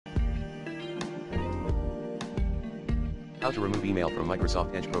How to remove email from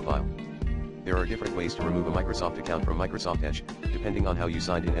Microsoft Edge profile. There are different ways to remove a Microsoft account from Microsoft Edge, depending on how you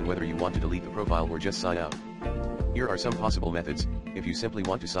signed in and whether you want to delete the profile or just sign out. Here are some possible methods. If you simply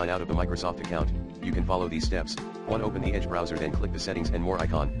want to sign out of the Microsoft account, you can follow these steps. 1. Open the Edge browser, then click the Settings and More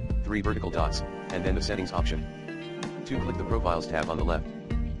icon, 3 vertical dots, and then the Settings option. 2. Click the Profiles tab on the left.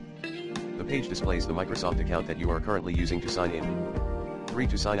 The page displays the Microsoft account that you are currently using to sign in. 3.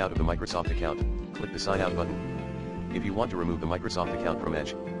 To sign out of the Microsoft account, click the Sign Out button. If you want to remove the Microsoft account from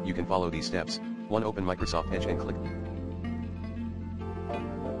Edge, you can follow these steps. 1. Open Microsoft Edge and click.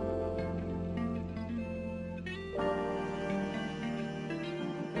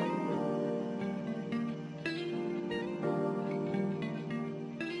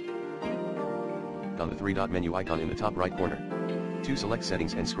 On the 3-dot menu icon in the top right corner. 2. Select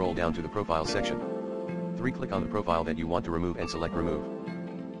Settings and scroll down to the Profile section. 3. Click on the profile that you want to remove and select Remove.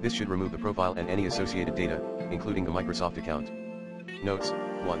 This should remove the profile and any associated data, including the Microsoft account. Notes: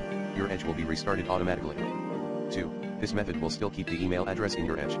 1. Your Edge will be restarted automatically. 2. This method will still keep the email address in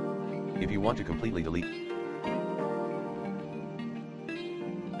your Edge. If you want to completely delete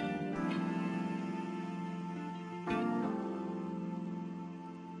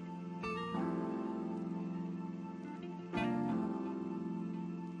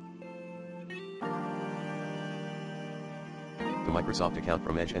the Microsoft account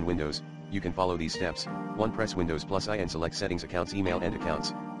from Edge and Windows, you can follow these steps. 1. Press Windows +I and select Settings, Accounts, Email and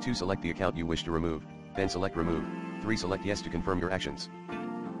Accounts. 2. Select the account you wish to remove, then select Remove. 3. Select Yes to confirm your actions.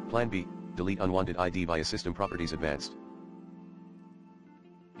 Plan B. Delete unwanted ID via System Properties Advanced.